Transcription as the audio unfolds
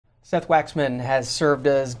Seth Waxman has served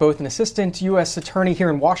as both an assistant U.S. attorney here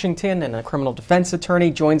in Washington and a criminal defense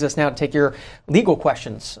attorney. Joins us now to take your legal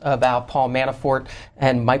questions about Paul Manafort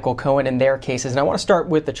and Michael Cohen and their cases. And I want to start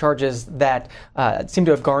with the charges that seem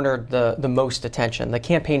to have garnered the most attention, the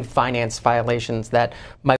campaign finance violations that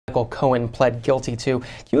Michael Cohen pled guilty to.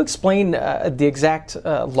 Can you explain the exact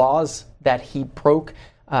laws that he broke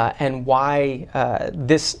and why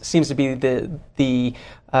this seems to be the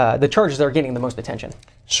charges that are getting the most attention?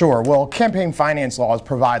 Sure. Well, campaign finance laws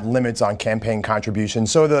provide limits on campaign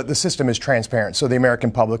contributions, so the system is transparent, so the American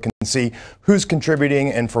public can see who's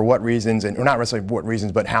contributing and for what reasons, and or not necessarily what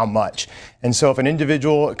reasons, but how much. And so if an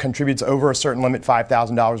individual contributes over a certain limit,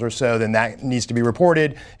 $5,000 or so, then that needs to be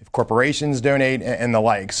reported. If corporations donate and the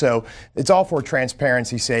like. So it's all for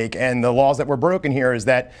transparency's sake. And the laws that were broken here is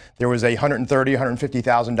that there was $130,000,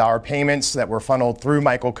 $150,000 payments that were funneled through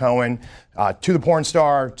Michael Cohen to the porn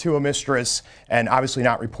star, to a mistress, and obviously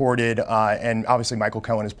not reported. And obviously Michael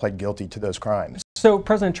Cohen has pled guilty to those crimes. So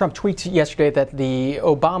President Trump tweeted yesterday that the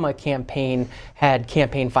Obama campaign had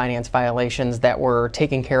campaign finance violations that were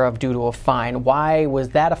taken care of due to a fine. Why was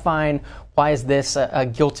that a fine? Why is this a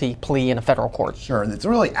guilty plea in a federal court? Sure. It's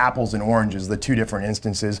really apples and oranges, the two different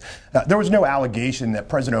instances. There was no allegation that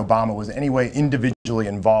President Obama was in any way individually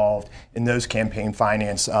involved in those campaign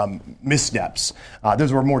finance missteps.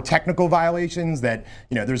 Those were more technical violations that,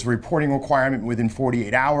 there's a reporting requirement within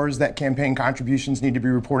 48 hours that campaign contributions need to be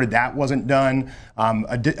reported. That wasn't done.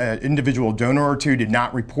 An individual donor or two did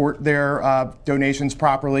not report their donations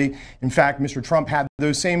properly. In fact, Mr. Trump had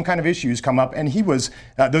those same kind of issues come up, and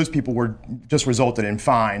those people were just resulted in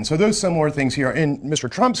fines. So those similar things here. In Mr.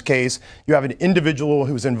 Trump's case, you have an individual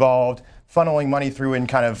who's involved funneling money through in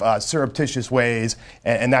kind of surreptitious ways,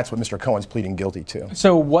 and that's what Mr. Cohen's pleading guilty to.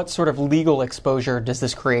 So what sort of legal exposure does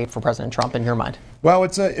this create for President Trump in your mind? Well,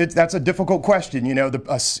 that's a difficult question.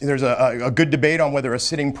 There's a good debate on whether a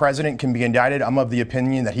sitting president can be indicted. I'm of the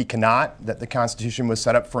opinion that he cannot, that the Constitution was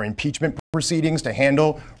set up for impeachment proceedings to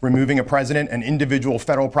handle removing a president. An individual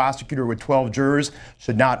federal prosecutor with 12 jurors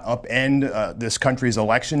should not upend this country's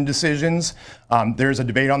election decisions. There's a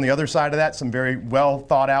debate on the other side of that. Some very well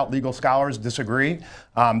thought out legal scholars disagree.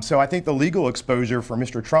 So I think the legal exposure for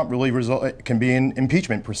Mr. Trump really can be in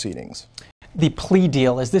impeachment proceedings. The plea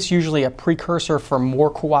deal, is this usually a precursor for more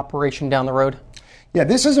cooperation down the road? Yeah,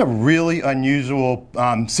 this is a really unusual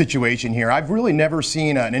situation here. I've really never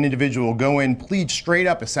seen an individual go in, plead straight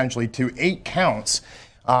up essentially to 8 counts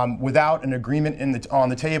without an agreement on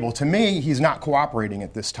the table. To me, he's not cooperating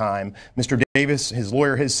at this time. Mr. Davis, his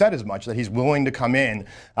lawyer, has said as much, that he's willing to come in.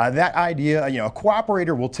 That idea, a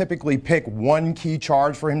cooperator will typically pick one key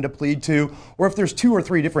charge for him to plead to, or if there's 2 or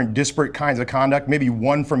 3 different disparate kinds of conduct, maybe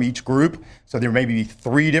one from each group. So there may be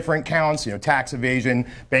 3 different counts, tax evasion,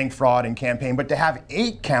 bank fraud, and campaign. But to have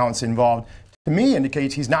 8 counts involved, to me,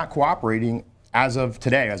 indicates he's not cooperating as of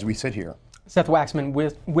today, as we sit here. Seth Waxman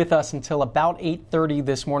with us until about 8:30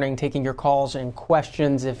 this morning, taking your calls and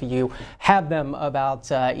questions. If you have them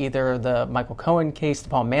about either the Michael Cohen case, the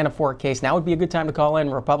Paul Manafort case, now would be a good time to call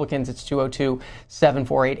in. Republicans, it's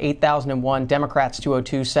 202-748-8001. Democrats,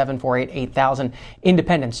 202-748-8000.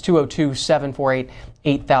 Independents,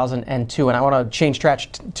 202-748-8002. And I want to change track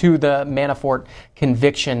to the Manafort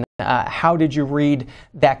conviction. How did you read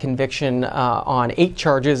that conviction on 8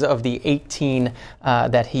 charges of the 18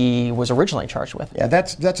 that he was originally charged with? Yeah,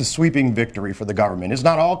 that's a sweeping victory for the government. It's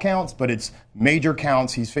not all counts, but it's major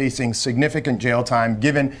counts. He's facing significant jail time.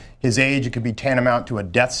 Given his age, it could be tantamount to a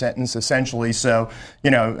death sentence, essentially. So,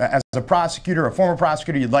 as a prosecutor, a former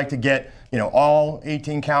prosecutor, you'd like to get, all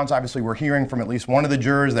 18 counts. Obviously, we're hearing from at least one of the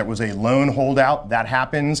jurors that was a lone holdout. That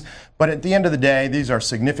happens. But at the end of the day, these are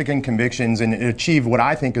significant convictions, and it achieved what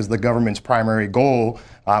I think is the government's primary goal,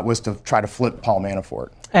 was to try to flip Paul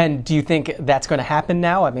Manafort. And do you think that's going to happen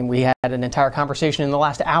now? I mean, we had an entire conversation in the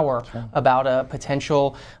last hour about a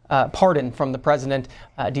potential pardon from the president.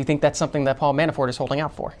 Do you think that's something that Paul Manafort is holding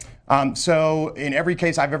out for? So in every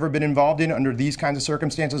case I've ever been involved in under these kinds of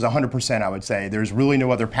circumstances, 100% I would say. There's really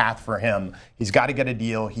no other path for him. He's got to get a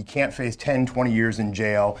deal. He can't face 10, 20 years in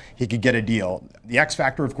jail. He could get a deal. The X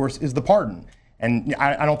factor, of course, is the pardon. And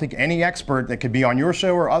I don't think any expert that could be on your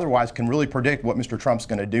show or otherwise can really predict what Mr. Trump's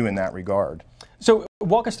going to do in that regard. So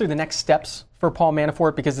walk us through the next steps for Paul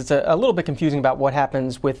Manafort, because it's a little bit confusing about what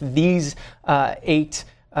happens with these 8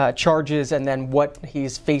 charges and then what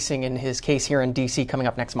he's facing in his case here in D.C. coming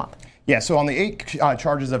up next month? Yeah, so on the 8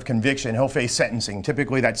 charges of conviction, he'll face sentencing.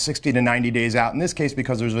 Typically, that's 60 to 90 days out. In this case,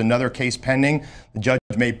 because there's another case pending, the judge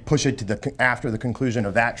may push it to after the conclusion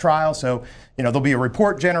of that trial. So, there'll be a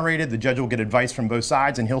report generated. The judge will get advice from both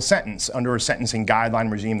sides, and he'll sentence under a sentencing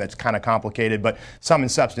guideline regime that's kind of complicated. But sum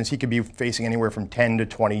and substance, he could be facing anywhere from 10 to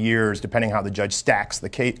 20 years, depending how the judge stacks the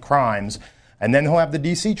crimes. And then he'll have the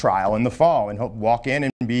D.C. trial in the fall, and he'll walk in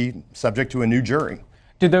and be subject to a new jury.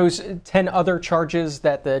 Do those 10 other charges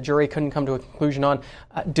that the jury couldn't come to a conclusion on,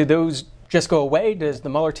 do those just go away? Does the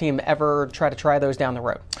Mueller team ever try those down the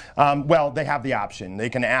road? Well, they have the option.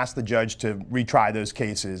 They can ask the judge to retry those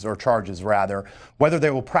cases, or charges rather. Whether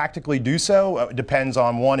they will practically do so depends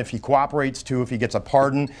on, 1, if he cooperates, 2, if he gets a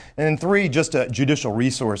pardon, and then 3, just judicial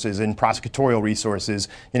resources and prosecutorial resources.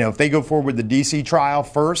 If they go forward with the D.C. trial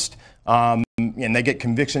first, and they get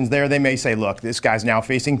convictions there, they may say, look, this guy's now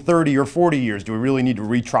facing 30 or 40 years. Do we really need to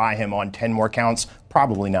retry him on 10 more counts?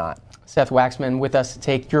 Probably not. Seth Waxman with us to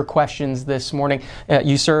take your questions this morning.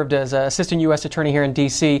 You served as Assistant U.S. Attorney here in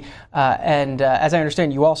D.C., and as I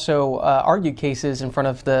understand, you also argued cases in front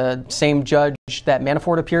of the same judge that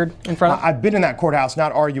Manafort appeared in front of? I've been in that courthouse,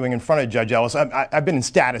 not arguing in front of Judge Ellis. I've been in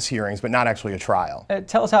status hearings, but not actually a trial.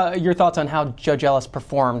 Tell us your thoughts on how Judge Ellis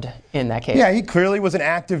performed in that case. Yeah, he clearly was an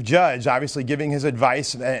active judge, obviously giving his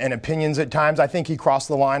advice and opinions at times. I think he crossed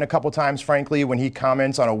the line a couple times, frankly, when he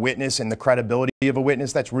comments on a witness and the credibility of a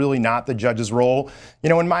witness. That's really not the judge's role.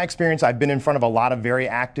 In my experience, I've been in front of a lot of very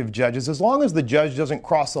active judges. As long as the judge doesn't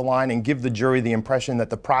cross the line and give the jury the impression that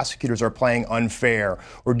the prosecutors are playing unfair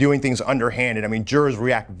or doing things underhanded, jurors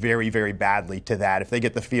react very, very badly to that if they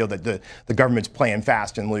get the feel that the government's playing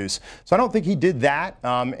fast and loose. So I don't think he did that,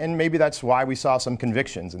 and maybe that's why we saw some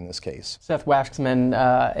convictions in this case. Seth Waxman,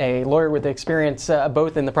 a lawyer with experience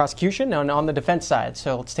both in the prosecution and on the defense side.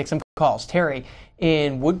 So let's take some calls. Terry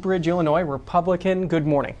in Woodbridge, Illinois, Republican. Good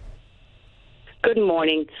morning. Good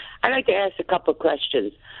morning. I'd like to ask a couple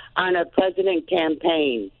questions on a president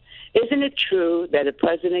campaign. Isn't it true that a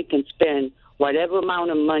president can spend whatever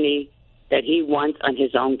amount of money that he wants on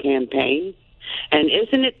his own campaign? And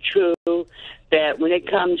isn't it true that when it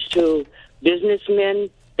comes to businessmen,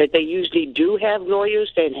 that they usually do have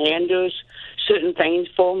lawyers that handles certain things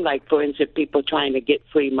for them, like, for instance, people trying to get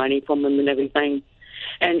free money from him and everything?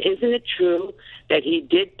 And isn't it true that he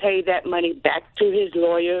did pay that money back to his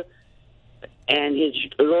lawyer, and his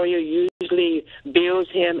lawyer usually bills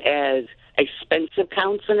him as expensive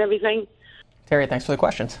counts and everything? Terry, thanks for the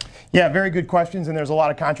questions. Yeah, very good questions, and there's a lot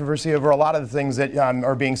of controversy over a lot of the things that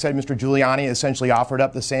are being said. Mr. Giuliani essentially offered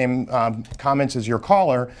up the same comments as your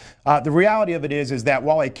caller. The reality of it is that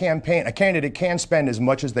while a candidate can spend as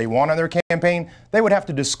much as they want on their campaign, they would have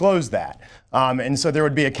to disclose that. And so there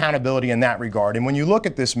would be accountability in that regard. And when you look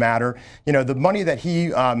at this matter, the money that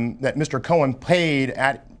that Mr. Cohen paid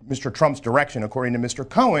at Mr. Trump's direction, according to Mr.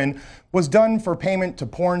 Cohen, was done for payment to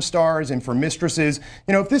porn stars and for mistresses.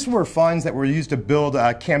 If this were funds that were used to build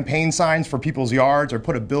campaign signs for people's yards or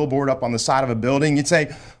put a billboard up on the side of a building, you'd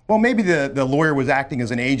say, well, maybe the lawyer was acting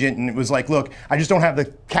as an agent and it was like, look, I just don't have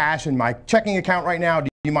the cash in my checking account right now. Do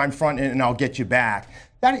you mind fronting it and I'll get you back?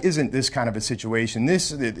 That isn't this kind of a situation.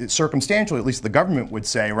 This, circumstantially, at least the government would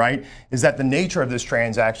say, right, is that the nature of this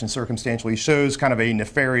transaction circumstantially shows kind of a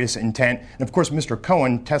nefarious intent. And of course, Mr.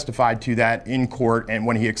 Cohen testified to that in court and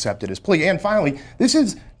when he accepted his plea. And finally, this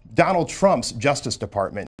is Donald Trump's Justice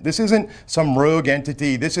Department. This isn't some rogue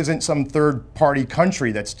entity. This isn't some third-party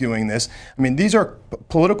country that's doing this. These are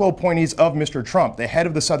political appointees of Mr. Trump. The head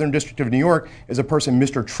of the Southern District of New York is a person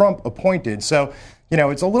Mr. Trump appointed. So,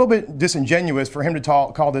 it's a little bit disingenuous for him to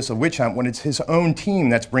call this a witch hunt when it's his own team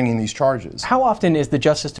that's bringing these charges. How often is the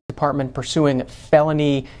Justice Department pursuing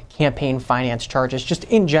felony campaign finance charges, just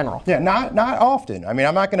in general? Yeah, not often. I'm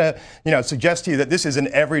not going to, suggest to you that this is an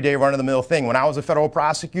everyday run-of-the-mill thing. When I was a federal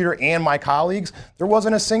prosecutor and my colleagues, there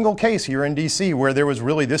wasn't a single case here in D.C. where there was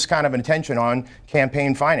really this kind of intention on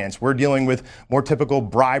campaign finance. We're dealing with more typical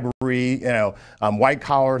bribery,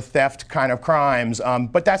 white-collar theft kind of crimes.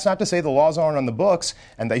 But that's not to say the laws aren't on the books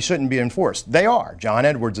and they shouldn't be enforced. They are. John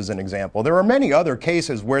Edwards is an example. There are many other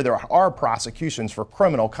cases where there are prosecutions for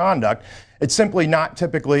criminal conduct. It's simply not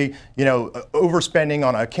typically, overspending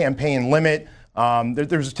on a campaign limit.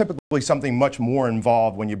 There's typically something much more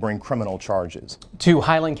involved when you bring criminal charges. To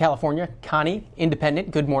Highland, California, Connie,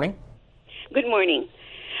 Independent, good morning. Good morning.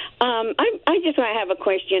 I just want to have a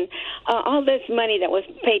question. All this money that was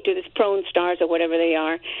paid to this porn stars or whatever they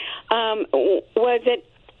are, was it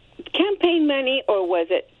campaign money or was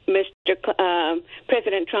it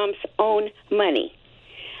President Trump's own money?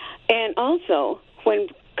 And also, when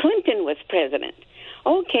Clinton was president,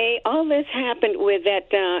 okay, all this happened with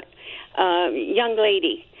that young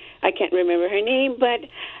lady. I can't remember her name, but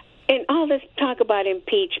and all this talk about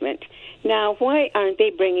impeachment. Now, why aren't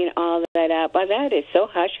they bringing all that up? Well, that is so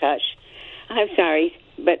hush-hush. I'm sorry,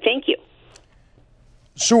 but thank you.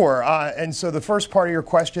 Sure. And so the first part of your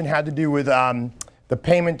question had to do with the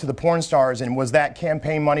payment to the porn stars, and was that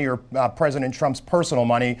campaign money or President Trump's personal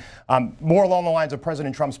money? More along the lines of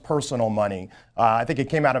President Trump's personal money. I think it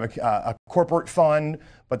came out of a corporate fund,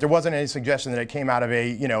 but there wasn't any suggestion that it came out of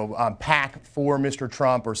a PAC for Mr.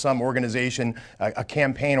 Trump or some organization, a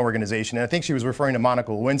campaign organization. And I think she was referring to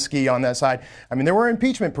Monica Lewinsky on that side. I mean, there were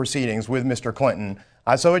impeachment proceedings with Mr. Clinton,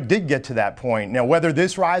 so it did get to that point. Now, whether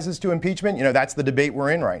this rises to impeachment, that's the debate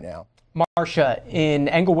we're in right now. Marcia in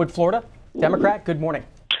Englewood, Florida. Democrat, good morning.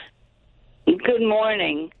 Good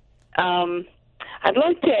morning. I'd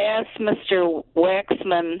like to ask Mr.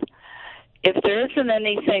 Waxman if there isn't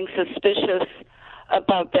anything suspicious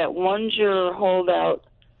about that one juror holdout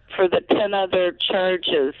for the 10 other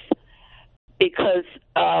charges, because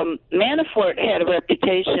Manafort had a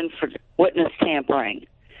reputation for witness tampering.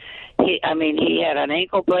 He had an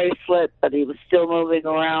ankle bracelet, but he was still moving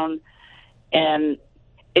around, and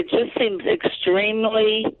it just seems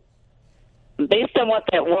extremely, based on what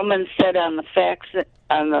that woman said on the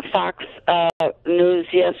Fox News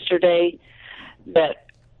yesterday, that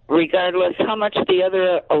regardless how much the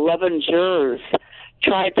other 11 jurors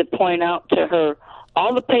tried to point out to her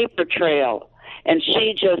all the paper trail, and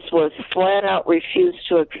she just was flat out refused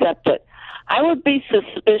to accept it, I would be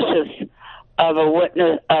suspicious of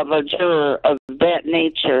a juror of that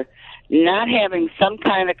nature not having some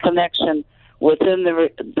kind of connection within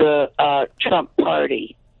the Trump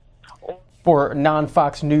party. For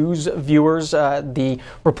non-Fox News viewers, the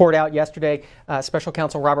report out yesterday, Special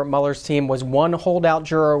Counsel Robert Mueller's team was one holdout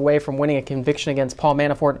juror away from winning a conviction against Paul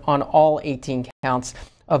Manafort on all 18 counts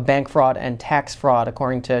of bank fraud and tax fraud,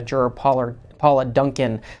 according to juror Paula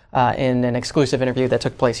Duncan in an exclusive interview that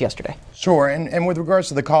took place yesterday. Sure, and with regards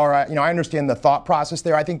to the caller, I understand the thought process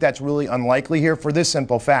there. I think that's really unlikely here for this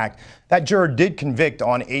simple fact. That juror did convict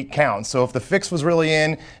on 8 counts. So if the fix was really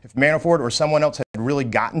in, if Manafort or someone else had really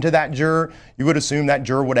gotten to that juror, you would assume that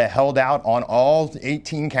juror would have held out on all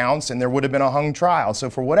 18 counts and there would have been a hung trial. So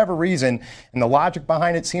for whatever reason, and the logic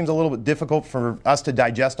behind it seems a little bit difficult for us to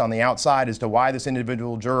digest on the outside as to why this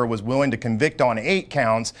individual juror was willing to convict on 8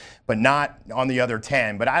 counts, but not on the other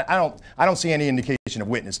 10. But I don't see any indication of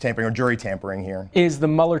witness tampering or jury tampering here. Is the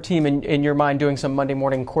Mueller team, in your mind, doing some Monday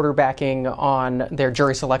morning quarterbacking on their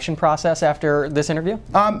jury selection process after this interview?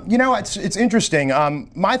 It's interesting.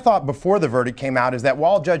 My thought before the verdict came out is that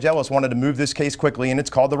while Judge Ellis wanted to move this case quickly, and it's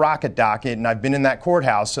called the Rocket Docket, and I've been in that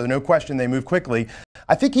courthouse, so no question they move quickly,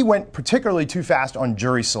 I think he went particularly too fast on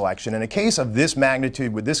jury selection. In a case of this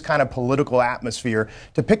magnitude, with this kind of political atmosphere,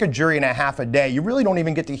 to pick a jury in a half a day, you really don't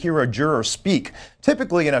even get to hear a juror speak.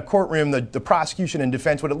 Typically in a courtroom, the prosecution and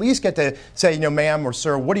defense would at least get to say, ma'am or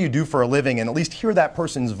sir, what do you do for a living, and at least hear that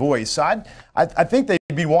person's voice. So I think they'd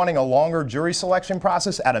be wanting a longer jury selection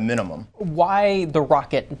process at a minimum. Why the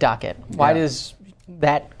Rocket Docket? Why does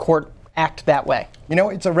that court act that way?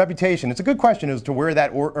 It's a reputation. It's a good question as to where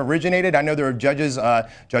that originated. I know there are judges,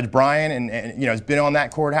 Judge Bryan, and has been on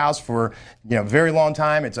that courthouse for a very long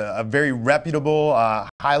time. It's a very reputable,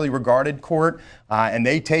 highly regarded court, and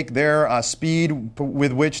they take their speed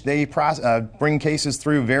with which they bring cases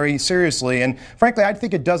through very seriously. And frankly, I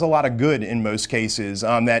think it does a lot of good in most cases.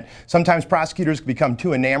 That sometimes prosecutors become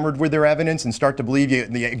too enamored with their evidence and start to believe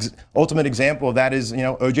the ultimate example of that is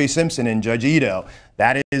O.J. Simpson and Judge Ito.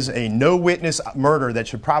 That is a no-witness murder that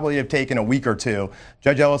should probably have taken a week or two.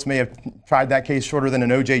 Judge Ellis may have tried that case shorter than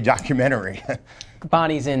an O.J. documentary.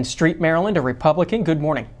 Bonnie's in Street, Maryland, a Republican. Good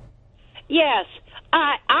morning. Yes,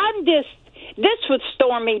 this with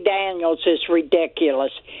Stormy Daniels is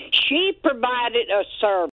ridiculous. She provided a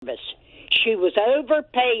service. She was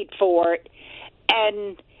overpaid for it,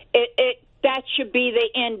 and that should be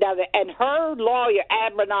the end of it. And her lawyer,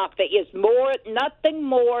 Abernathy, is nothing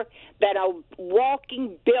more than a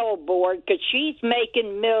walking billboard, because she's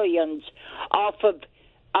making millions off of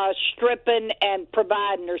stripping and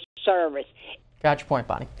providing her service. Got your point,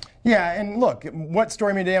 Bonnie. Yeah, and look, what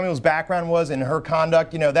Stormy Daniels' background was in her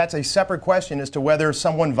conduct, that's a separate question as to whether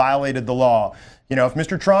someone violated the law. If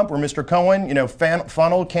Mr. Trump or Mr. Cohen,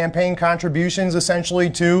 funneled campaign contributions essentially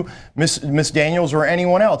to Miss Daniels or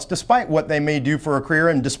anyone else, despite what they may do for a career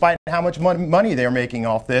and despite how much money they're making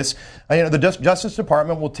off this, the Justice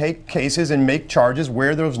Department will take cases and make charges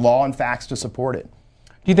where there's law and facts to support it.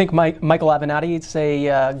 Do you think Michael Avenatti is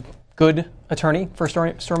a good attorney for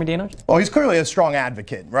Stormy Daniels? Well, he's clearly a strong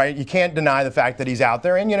advocate, right? You can't deny the fact that he's out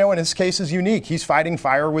there. And, and his case is unique. He's fighting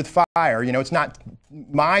fire with fire. It's not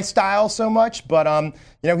my style so much, but,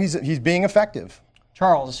 he's being effective.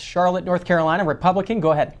 Charles, Charlotte, North Carolina, Republican.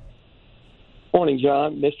 Go ahead. Morning,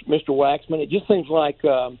 John. Mr. Waxman. It just seems like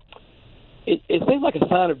it seems like a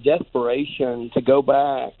sign of desperation to go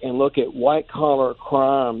back and look at white-collar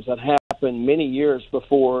crimes that happened many years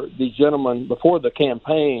before these gentlemen, before the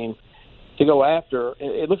campaign, to go after.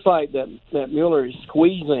 It looks like that Mueller is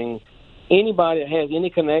squeezing anybody that has any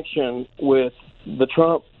connection with the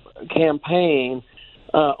Trump campaign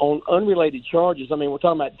on unrelated charges. I mean, we're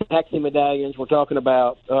talking about taxi medallions. We're talking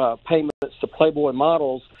about payments to Playboy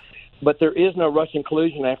models. But there is no Russian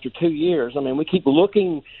collusion after 2 years. I mean, we keep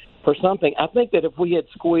looking for something. I think that if we had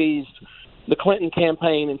squeezed the Clinton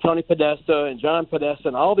campaign and Tony Podesta and John Podesta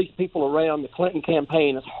and all these people around the Clinton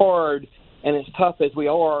campaign as hard and as tough as we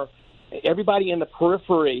are, everybody in the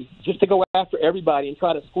periphery, just to go after everybody and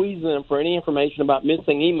try to squeeze them for any information about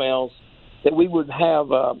missing emails, that we would have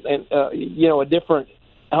a different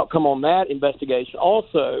outcome on that investigation.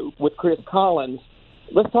 Also, with Chris Collins,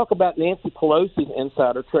 let's talk about Nancy Pelosi's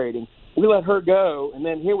insider trading. We let her go, and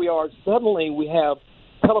then here we are. Suddenly, we have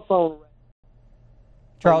telephone.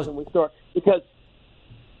 Charles, and we start because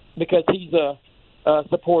he's a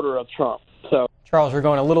supporter of Trump. So, Charles, we're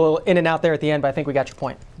going a little in and out there at the end, but I think we got your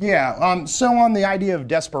point. Yeah. So on the idea of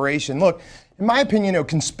desperation, look. In my opinion,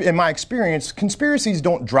 in my experience, conspiracies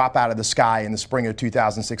don't drop out of the sky in the spring of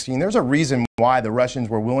 2016. There's a reason why the Russians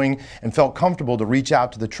were willing and felt comfortable to reach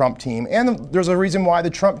out to the Trump team. And there's a reason why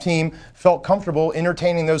the Trump team felt comfortable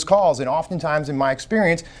entertaining those calls. And oftentimes, in my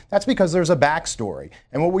experience, that's because there's a backstory.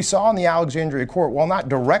 And what we saw in the Alexandria court, while not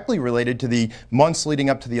directly related to the months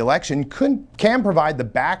leading up to the election, can provide the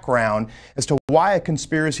background as to why a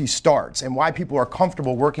conspiracy starts and why people are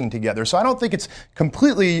comfortable working together. So I don't think it's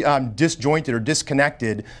completely disjointed or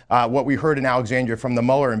disconnected what we heard in Alexandria from the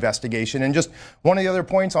Mueller investigation. And just one of the other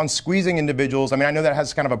points on squeezing individuals, I mean, I know that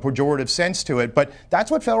has kind of a pejorative sense to it, but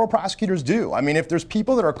that's what federal prosecutors do. I mean, if there's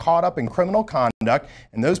people that are caught up in criminal conduct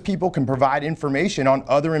and those people can provide information on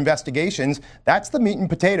other investigations, that's the meat and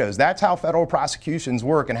potatoes. That's how federal prosecutions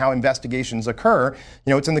work and how investigations occur.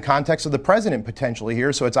 It's in the context of the president potentially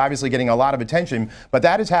here, so it's obviously getting a lot of attention, but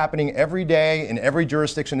that is happening every day in every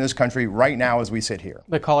jurisdiction in this country right now as we sit here.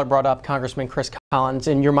 The caller brought up Congressman Chris Collins.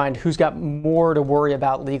 In your mind, who's got more to worry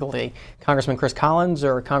about legally, Congressman Chris Collins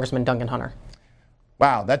or Congressman Duncan Hunter?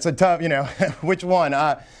 Wow, that's a tough, which one?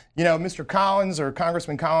 Mr. Collins or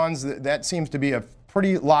Congressman Collins, that seems to be a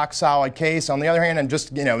pretty lock-solid case. On the other hand, and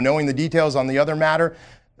just, knowing the details on the other matter,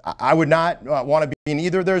 I would not want to be in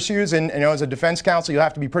either of their shoes. And, as a defense counsel, you'll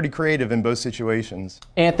have to be pretty creative in both situations.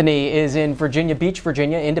 Anthony is in Virginia Beach,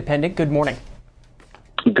 Virginia, independent. Good morning.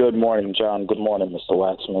 Good morning, John. Good morning, Mr.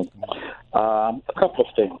 Waxman. A couple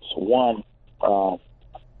of things. One,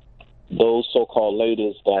 those so-called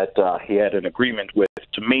ladies that he had an agreement with,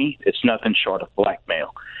 to me, it's nothing short of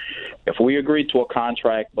blackmail. If we agree to a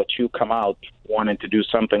contract, but you come out wanting to do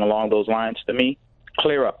something along those lines, to me,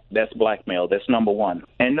 clear up. That's blackmail. That's number one.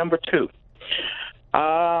 And number two,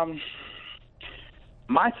 my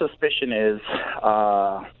suspicion is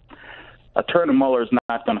Attorney Mueller is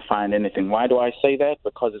not going to find anything. Why do I say that?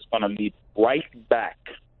 Because it's going to lead right back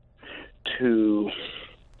to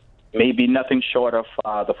maybe nothing short of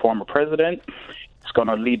the former president. It's going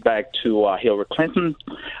to lead back to Hillary Clinton.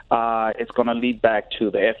 It's going to lead back to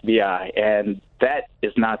the FBI. And that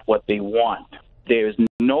is not what they want. There's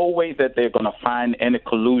no way that they're going to find any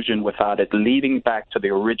collusion without it leading back to the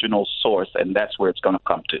original source, and that's where it's going to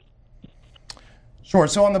come to. Sure.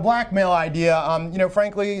 So on the blackmail idea,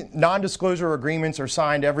 frankly, non-disclosure agreements are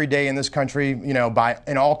signed every day in this country,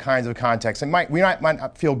 in all kinds of contexts. We might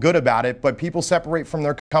not feel good about it, but people separate from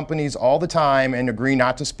their companies all the time and agree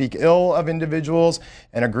not to speak ill of individuals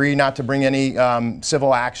and agree not to bring any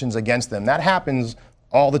civil actions against them. That happens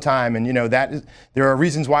all the time. And, there are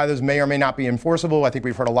reasons why those may or may not be enforceable. I think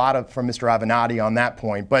we've heard a lot from Mr. Avenatti on that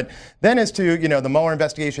point. But then as to, the Mueller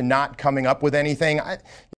investigation not coming up with anything,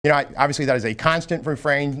 obviously that is a constant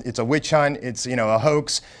refrain. It's a witch hunt. It's, a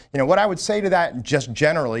hoax. What I would say to that just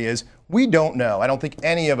generally is we don't know. I don't think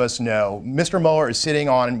any of us know. Mr. Mueller is sitting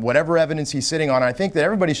on whatever evidence he's sitting on. I think that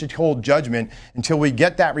everybody should hold judgment until we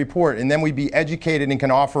get that report, and then we'd be educated and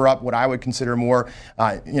can offer up what I would consider more,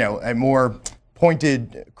 a more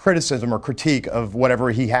pointed criticism or critique of whatever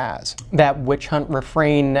he has. That witch hunt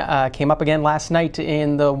refrain came up again last night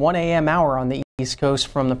in the 1 a.m. hour on the East Coast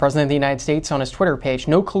from the President of the United States on his Twitter page.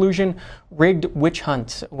 No collusion, rigged witch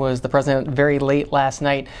hunt was the president very late last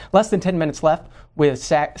night. Less than 10 minutes left. with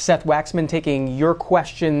Seth Waxman, taking your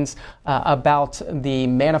questions about the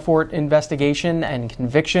Manafort investigation and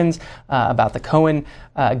convictions, about the Cohen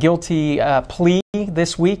guilty plea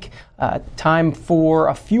this week. Time for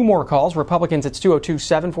a few more calls. Republicans, it's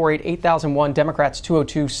 202-748-8001. Democrats,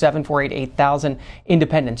 202-748-8000.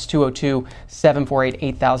 Independents,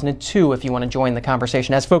 202-748-8002 if you want to join the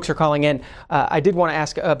conversation. As folks are calling in, I did want to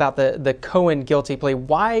ask about the Cohen guilty plea.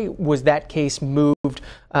 Why was that case moved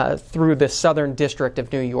through the Southern District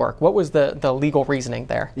of New York? What was the legal reasoning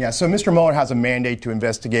there? Yeah, so Mr. Mueller has a mandate to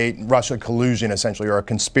investigate Russia collusion, essentially, or a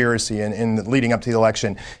conspiracy in leading up to the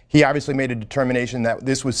election. He obviously made a determination that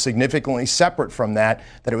this was significantly separate from that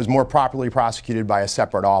it was more properly prosecuted by a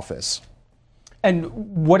separate office. And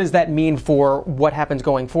what does that mean for what happens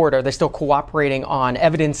going forward? Are they still cooperating on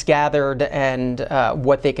evidence gathered and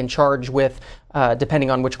what they can charge with, depending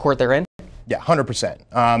on which court they're in? Yeah,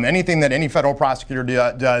 100%. Anything that any federal prosecutor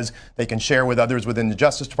does, they can share with others within the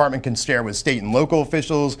Justice Department, can share with state and local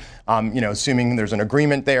officials, assuming there's an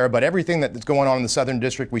agreement there. But everything that's going on in the Southern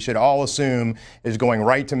District, we should all assume is going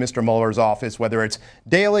right to Mr. Mueller's office, whether it's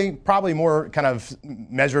daily, probably more kind of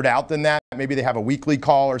measured out than that. Maybe they have a weekly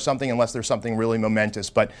call or something, unless there's something really momentous.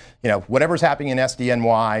 But, whatever's happening in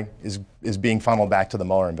SDNY is being funneled back to the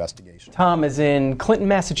Mueller investigation. Tom is in Clinton,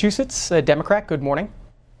 Massachusetts, a Democrat. Good morning.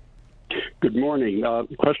 Good morning.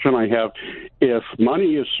 The question I have, if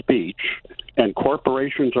money is speech and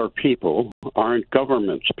corporations are people, aren't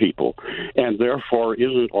governments people? And therefore,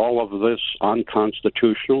 isn't all of this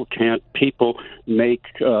unconstitutional? Can't people make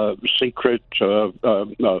secret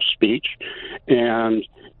speech? And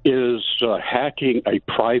is hacking a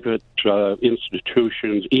private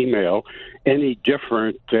institution's email any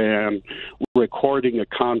different than recording a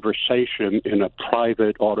conversation in a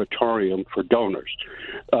private auditorium for donors?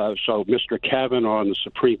 So, Mr. Kavanaugh in the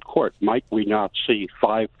Supreme Court, might we not see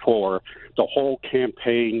 5-4, the whole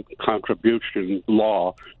campaign contribution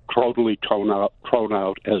law totally thrown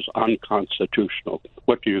out as unconstitutional?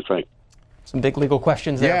 What do you think? Some big legal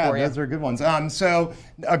questions there for you. Yeah, those are good ones. So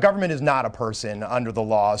a government is not a person under the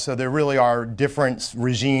law. So there really are different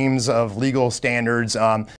regimes of legal standards.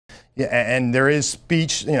 And there is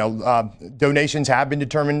speech, donations have been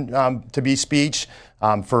determined to be speech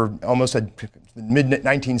for almost a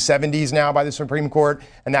mid-1970s now by the Supreme Court.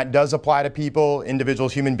 And that does apply to people,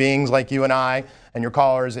 individuals, human beings like you and I and your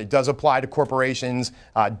callers. It does apply to corporations,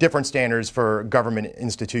 different standards for government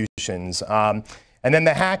institutions. And then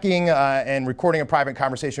the hacking and recording a private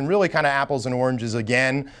conversation, really kind of apples and oranges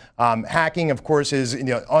again. Hacking, of course, is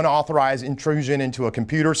unauthorized intrusion into a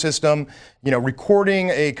computer system.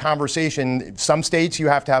 Recording a conversation, some states you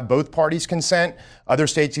have to have both parties' consent. Other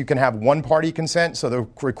states you can have one-party consent. So the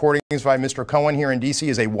recordings by Mr. Cohen here in D.C.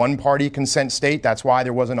 is a one-party consent state. That's why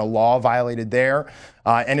there wasn't a law violated there.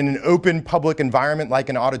 And in an open public environment like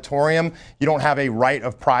an auditorium, you don't have a right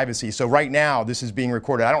of privacy. So right now, this is being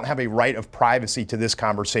recorded. I don't have a right of privacy to this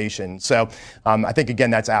conversation. So I think,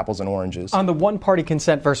 again, that's apples and oranges. On the one-party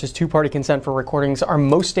consent versus two-party consent for recordings, are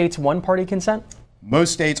most states one-party consent?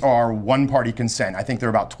 Most states are one-party consent. I think there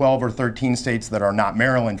are about 12 or 13 states that are not.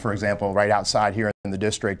 Maryland, for example, right outside here in the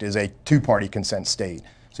district, is a two-party consent state.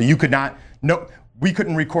 So you could not, we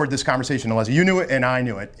couldn't record this conversation unless you knew it and I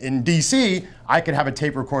knew it. In D.C., I could have a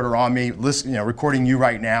tape recorder on me, recording you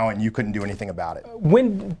right now, and you couldn't do anything about it.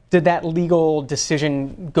 When did that legal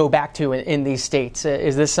decision go back to in these states?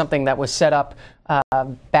 Is this something that was set up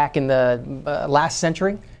back in the last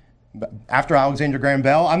century? After Alexander Graham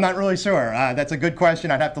Bell? I'm not really sure. That's a good question.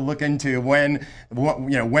 I'd have to look into when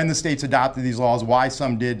the states adopted these laws, why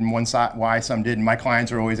some did and why some didn't. My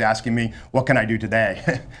clients are always asking me, what can I do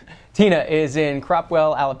today? Tina is in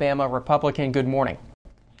Cropwell, Alabama, Republican. Good morning.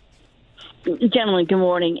 Gentlemen, good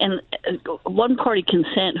morning. And one-party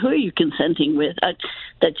consent, who are you consenting with?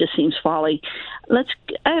 That just seems folly. I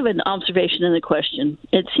have an observation and a question.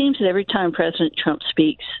 It seems that every time President Trump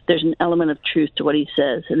speaks, there's an element of truth to what he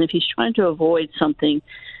says. And if he's trying to avoid something,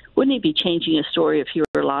 wouldn't he be changing a story if he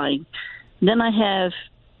were lying? Then I have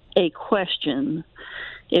a question.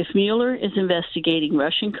 If Mueller is investigating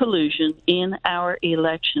Russian collusion in our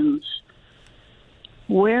elections,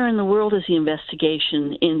 where in the world is the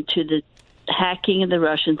investigation into the hacking of the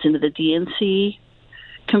Russians into the DNC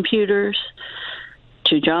computers,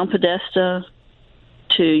 to John Podesta,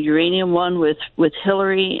 to Uranium One with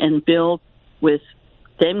Hillary and Bill, with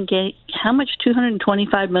them getting how much,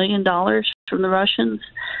 $225 million from the Russians?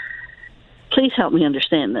 Please help me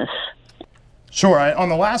understand this. Sure. On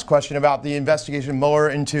the last question about the investigation, Mueller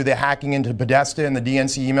into the hacking into Podesta and the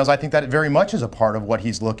DNC emails, I think that very much is a part of what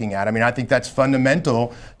he's looking at. I mean, I think that's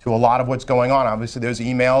fundamental to a lot of what's going on. Obviously, those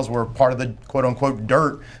emails were part of the quote-unquote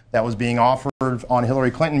dirt that was being offered on Hillary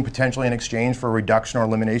Clinton, potentially in exchange for a reduction or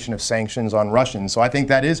elimination of sanctions on Russians. So I think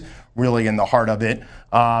that is really in the heart of it.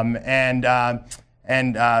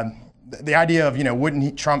 The idea of,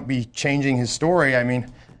 wouldn't Trump be changing his story? I mean,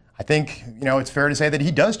 I think, it's fair to say that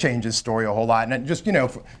he does change his story a whole lot. And just,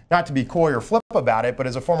 not to be coy or flip about it, but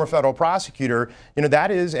as a former federal prosecutor,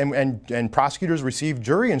 that is, and prosecutors receive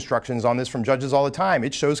jury instructions on this from judges all the time.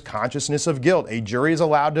 It shows consciousness of guilt. A jury is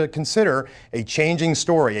allowed to consider a changing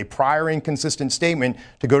story, a prior inconsistent statement,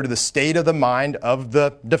 to go to the state of the mind of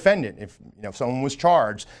the defendant if someone was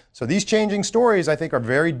charged. So these changing stories, I think, are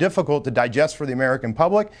very difficult to digest for the American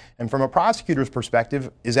public, and from a prosecutor's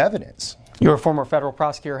perspective, is evidence. You're a former federal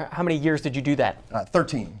prosecutor. How many years did you do that?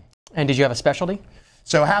 13. And did you have a specialty?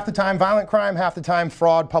 So half the time violent crime, half the time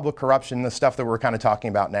fraud, public corruption, the stuff that we're kind of talking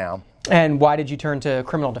about now. And why did you turn to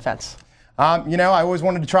criminal defense? I always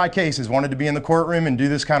wanted to try cases, wanted to be in the courtroom and do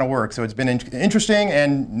this kind of work. So it's been interesting,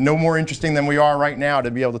 and no more interesting than we are right now to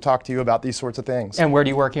be able to talk to you about these sorts of things. And where do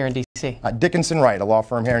you work here in D.C.? Dickinson Wright, a law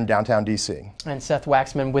firm here in downtown D.C. And Seth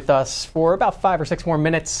Waxman with us for about 5 or 6 more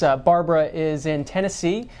minutes. Barbara is in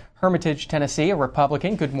Tennessee, Hermitage, Tennessee, a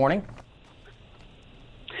Republican. Good morning.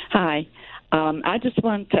 Hi. I just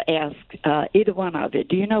wanted to ask either one of you,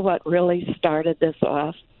 do you know what really started this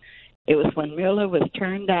off? It was when Mueller was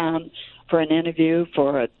turned down for an interview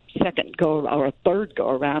for a second go or a third go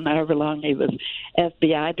around, however long he was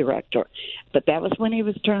FBI director. But that was when he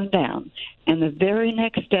was turned down. And the very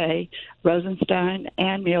next day, Rosenstein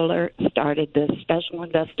and Mueller started this special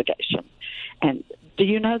investigation. And do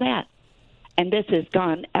you know that? And this has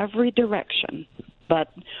gone every direction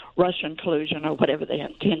but Russian collusion or whatever they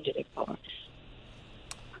intended it for.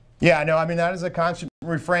 Yeah, no, I mean, that is a constant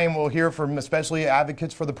refrain we'll hear from especially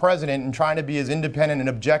advocates for the president, and trying to be as independent and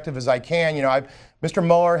objective as I can. Mr.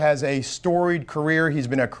 Mueller has a storied career. He's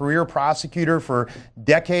been a career prosecutor for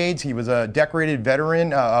decades. He was a decorated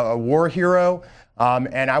veteran, a war hero.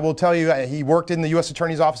 And I will tell you, he worked in the U.S.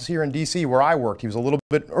 Attorney's Office here in D.C. where I worked. He was a little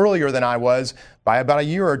bit earlier than I was by about a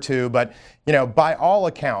year or two. But, by all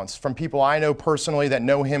accounts, from people I know personally that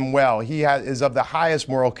know him well, he is of the highest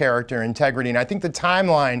moral character and integrity. And I think the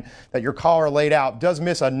timeline that your caller laid out does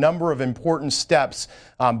miss a number of important steps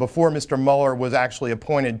before Mr. Mueller was actually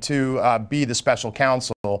appointed to be the special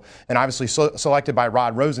counsel, and obviously selected by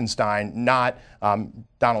Rod Rosenstein, not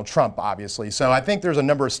Donald Trump, obviously. So I think there's a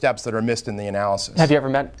number of steps that are missed in the analysis. Have you ever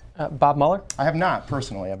met Bob Mueller? I have not,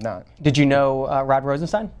 personally. I have not. Did you know Rod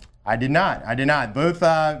Rosenstein? I did not. Both,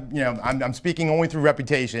 I'm speaking only through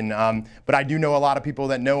reputation, but I do know a lot of people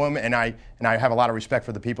that know him, and I have a lot of respect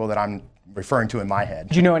for the people that I'm referring to in my head.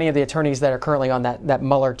 Do you know any of the attorneys that are currently on that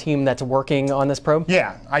Mueller team that's working on this probe?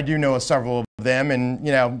 Yeah, I do know several of them,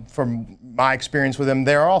 and from my experience with them,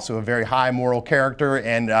 they're also a very high moral character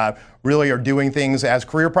and really are doing things as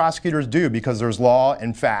career prosecutors do, because there's law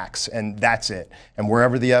and facts, and that's it, and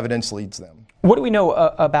wherever the evidence leads them. What do we know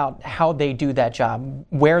about how they do that job?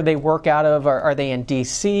 Where they work out of? Are they in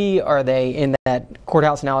D.C.? Are they in that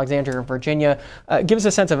courthouse in Alexandria, Virginia? Give us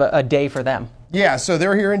a sense of a day for them. Yeah, so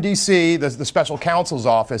they're here in D.C. The special counsel's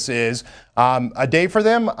office is. A day for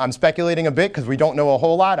them, I'm speculating a bit because we don't know a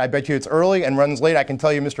whole lot. I bet you it's early and runs late. I can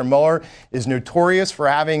tell you Mr. Mueller is notorious for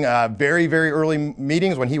having very, very early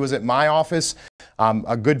meetings. When he was at my office,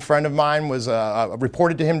 a good friend of mine was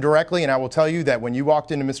reported to him directly, and I will tell you that when you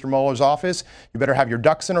walked into Mr. Mueller's office, you better have your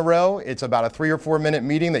ducks in a row. It's about a 3 or 4 minute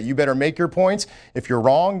meeting that you better make your points. If you're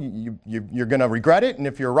wrong, you're going to regret it, and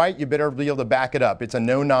if you're right, you better be able to back it up. It's a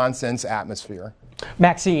no-nonsense atmosphere.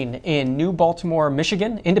 Maxine in New Baltimore,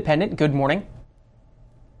 Michigan, independent. Good morning.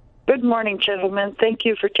 Good morning, gentlemen. Thank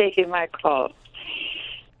you for taking my call.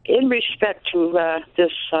 In respect to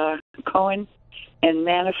this Cohen and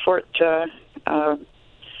Manafort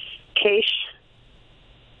case,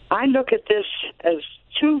 I look at this as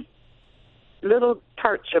two little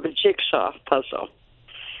parts of a jigsaw puzzle.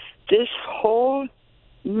 This whole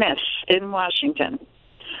mess in Washington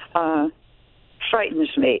frightens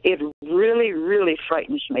me. It really, really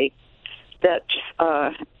frightens me that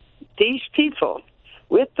these people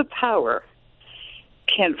with the power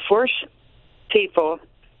can force people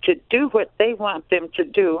to do what they want them to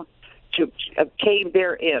do to obtain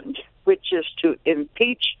their end, which is to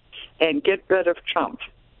impeach and get rid of Trump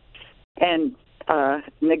and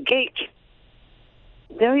negate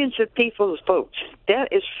millions of people's votes.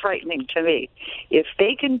 That is frightening to me. If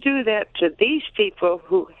they can do that to these people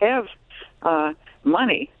who have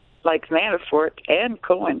money, like Manafort and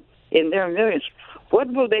Cohen, in their millions.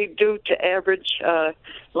 What will they do to average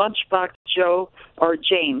lunchbox Joe or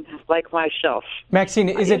Jane like myself? Maxine,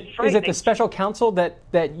 is it the special counsel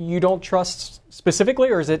that you don't trust specifically,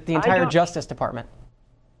 or is it the entire Justice Department?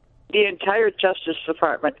 The entire Justice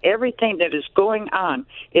Department, everything that is going on,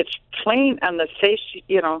 it's plain on the face,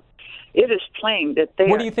 you know, it is plain that they.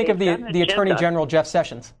 What do you think of the Attorney General, Jeff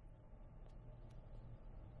Sessions?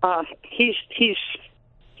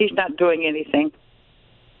 He's not doing anything,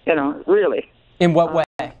 you know, really. In what way?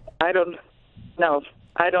 I don't know.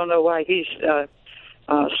 I don't know why he's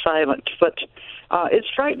silent, but it's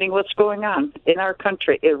frightening what's going on in our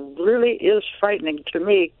country. It really is frightening to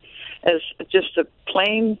me as just a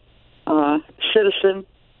plain citizen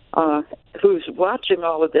who's watching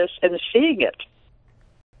all of this and seeing it.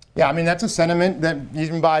 Yeah, I mean, that's a sentiment that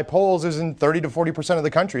even by polls is in 30 to 40% of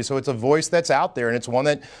the country. So it's a voice that's out there, and it's one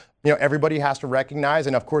that, you know, everybody has to recognize.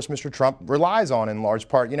 And of course, Mr. Trump relies on in large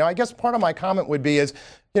part. You know, I guess part of my comment would be is,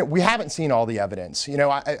 you know, we haven't seen all the evidence. You know,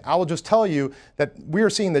 I will just tell you that we are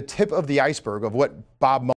seeing the tip of the iceberg of what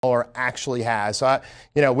Bob Mueller actually has. So,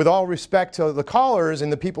 you know, with all respect to the callers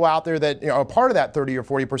and the people out there that, you know, are part of that 30 or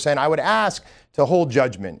 40%, I would ask to hold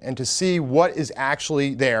judgment and to see what is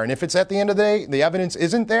actually there. And if it's at the end of the day, the evidence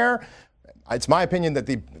isn't there, it's my opinion that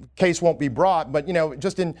the case won't be brought. But, you know,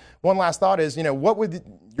 just in one last thought is, you know, what would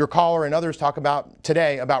your caller and others talk about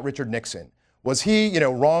today about Richard Nixon? Was he, you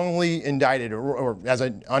know, wrongly indicted or as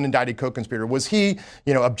an unindicted co-conspirator? Was he,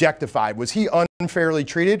 you know, objectified? Was he unfairly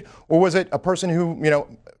treated? Or was it a person who, you know,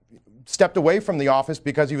 stepped away from the office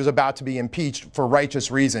because he was about to be impeached for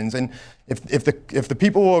righteous reasons? And if the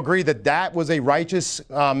people will agree that that was a righteous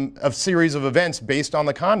series of events based on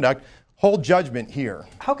the conduct, hold judgment here.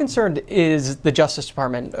 How concerned is the Justice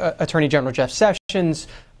Department, Attorney General Jeff Sessions,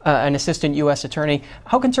 an assistant U.S. attorney,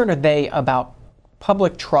 how concerned are they about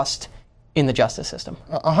public trust in the justice system?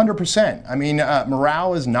 100%. I mean,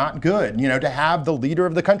 morale is not good. You know, to have the leader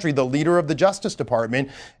of the country, the leader of the Justice Department,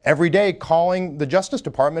 every day calling the Justice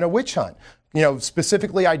Department a witch hunt. You know,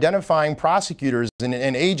 specifically identifying prosecutors and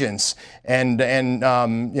agents and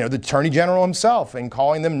you know, the Attorney General himself and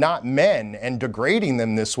calling them not men and degrading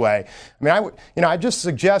them this way. I mean, I just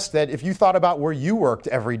suggest that if you thought about where you worked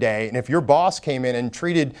every day and if your boss came in and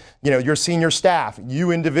treated, you know, your senior staff,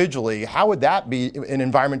 you individually, how would that be an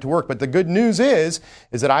environment to work? But the good news is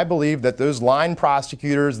that I believe that those line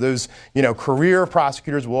prosecutors, those, you know, career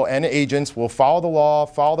prosecutors and agents will follow the law,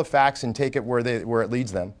 follow the facts, and take it where it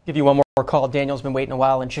leads them. Give you one more call. Daniel's been waiting a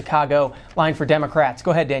while in Chicago. Line for Democrats. Go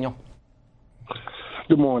ahead, Daniel.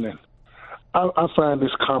 Good morning. I find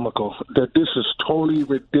this comical, that this is totally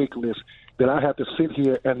ridiculous, that I have to sit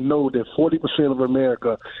here and know that 40% of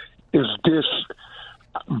America is this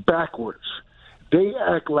backwards. They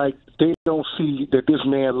act like they don't see that this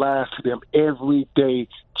man lies to them every day,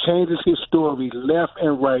 changes his story left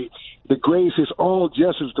and right, degrades his own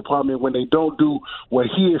Justice Department when they don't do what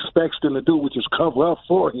he expects them to do, which is cover up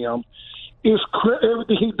for him.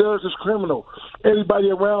 Everything he does is criminal. Everybody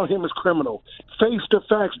around him is criminal. Face the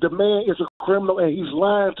facts. The man is a criminal, and he's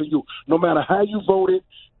lying to you. No matter how you voted,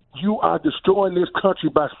 you are destroying this country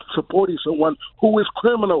by supporting someone who is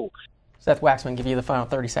criminal. Seth Waxman, give you the final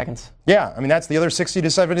 30 seconds. Yeah, I mean, that's the other 60 to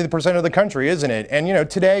 70% of the country, isn't it? And, you know,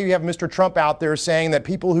 today you have Mr. Trump out there saying that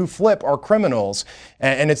people who flip are criminals.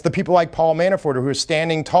 And it's the people like Paul Manafort who are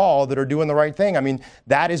standing tall that are doing the right thing. I mean,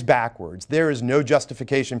 that is backwards. There is no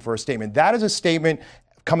justification for a statement. That is a statement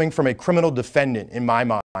coming from a criminal defendant in my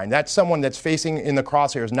mind. That's someone that's facing in the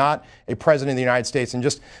crosshairs, not a president of the United States. And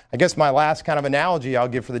just, I guess my last kind of analogy I'll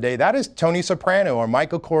give for the day, that is Tony Soprano or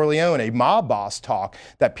Michael Corleone, a mob boss talk,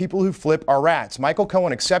 that people who flip are rats. Michael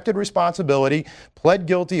Cohen accepted responsibility, pled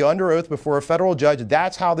guilty under oath before a federal judge.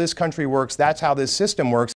 That's how this country works. That's how this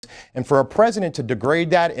system works. And for a president to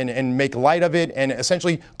degrade that and make light of it and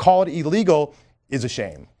essentially call it illegal is a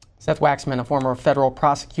shame. Seth Waxman, a former federal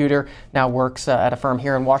prosecutor, now works at a firm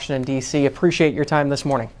here in Washington, D.C. Appreciate your time this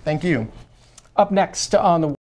morning. Thank you. Up next on the